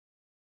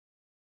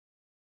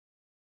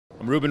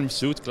I'm Reuben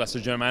Mifsud, Cluster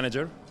General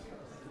Manager.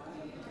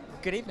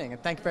 Good evening,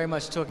 and thank you very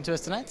much for talking to us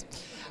tonight.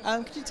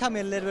 Could you tell me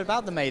a little bit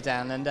about the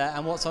Meydan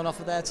and what's on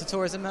offer there to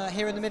tourism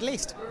here in the Middle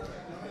East?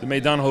 The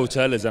Meydan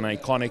Hotel is an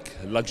iconic,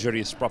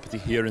 luxurious property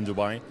here in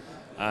Dubai,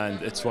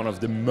 and it's one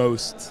of the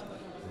most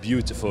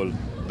beautiful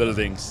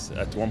buildings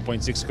at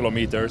 1.6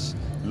 kilometers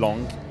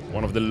long,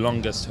 one of the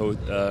longest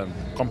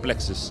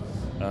complexes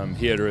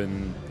here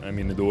in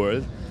the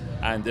world.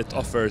 And it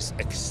offers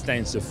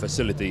extensive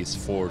facilities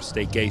for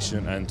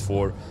staycation and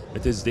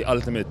it is the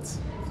ultimate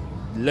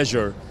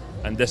leisure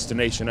and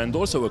destination, and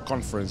also a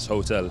conference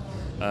hotel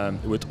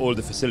with all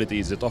the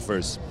facilities it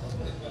offers,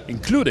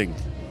 including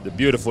the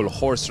beautiful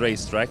horse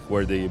race track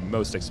where the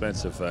most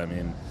expensive,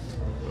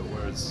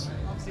 Obviously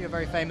you're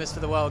very famous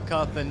for the World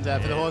Cup and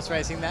for the horse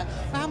racing there.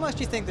 How much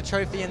do you think the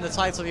trophy and the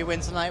title you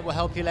win tonight will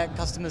help you let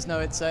customers know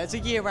it's a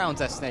year-round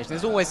destination?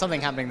 There's always something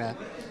happening there.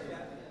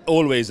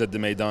 Always at the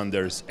Meydan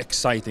there's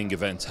exciting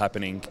events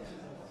happening,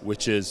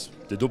 which is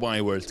the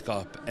Dubai World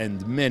Cup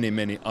and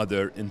many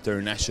other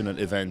international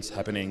events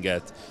happening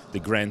at the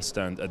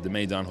grandstand at the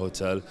Meydan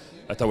Hotel,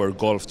 at our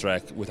golf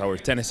track, with our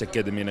tennis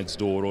academy next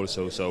door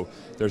also. So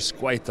there's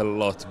quite a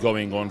lot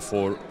going on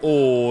for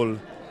all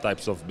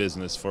types of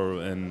business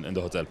in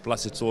the hotel.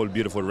 Plus it's all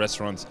beautiful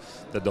restaurants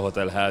that the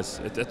hotel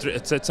has.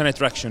 It's an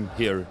attraction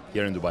here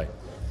in Dubai.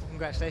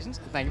 Congratulations.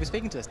 Thank you for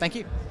speaking to us. Thank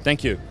you.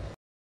 Thank you.